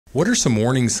What are some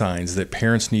warning signs that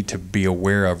parents need to be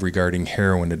aware of regarding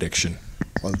heroin addiction?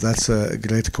 Well, that's a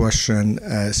great question,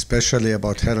 especially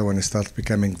about heroin. It started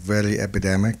becoming very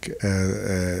epidemic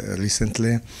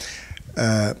recently.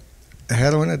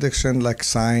 Heroin addiction, like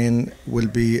sign, will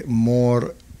be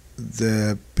more,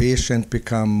 the patient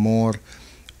become more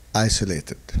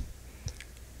isolated,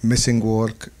 missing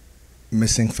work,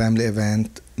 missing family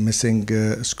event, missing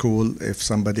school if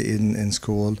somebody in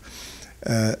school,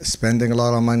 spending a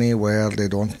lot of money where they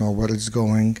don't know where it's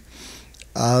going.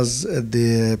 As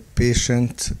the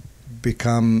patient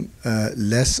become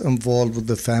less involved with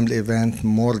the family event,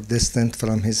 more distant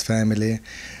from his family,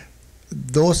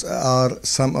 those are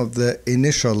some of the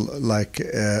initial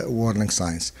warning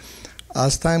signs.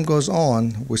 As time goes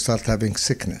on, we start having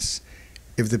sickness.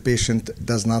 If the patient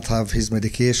does not have his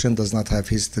medication, does not have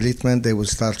his treatment, they will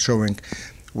start showing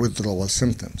withdrawal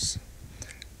symptoms.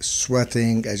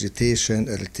 Sweating, agitation,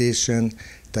 irritation,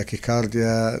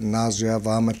 tachycardia, nausea,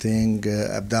 vomiting,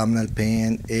 abdominal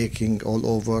pain, aching all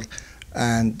over,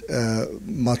 and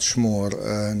much more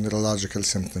neurological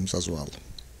symptoms as well.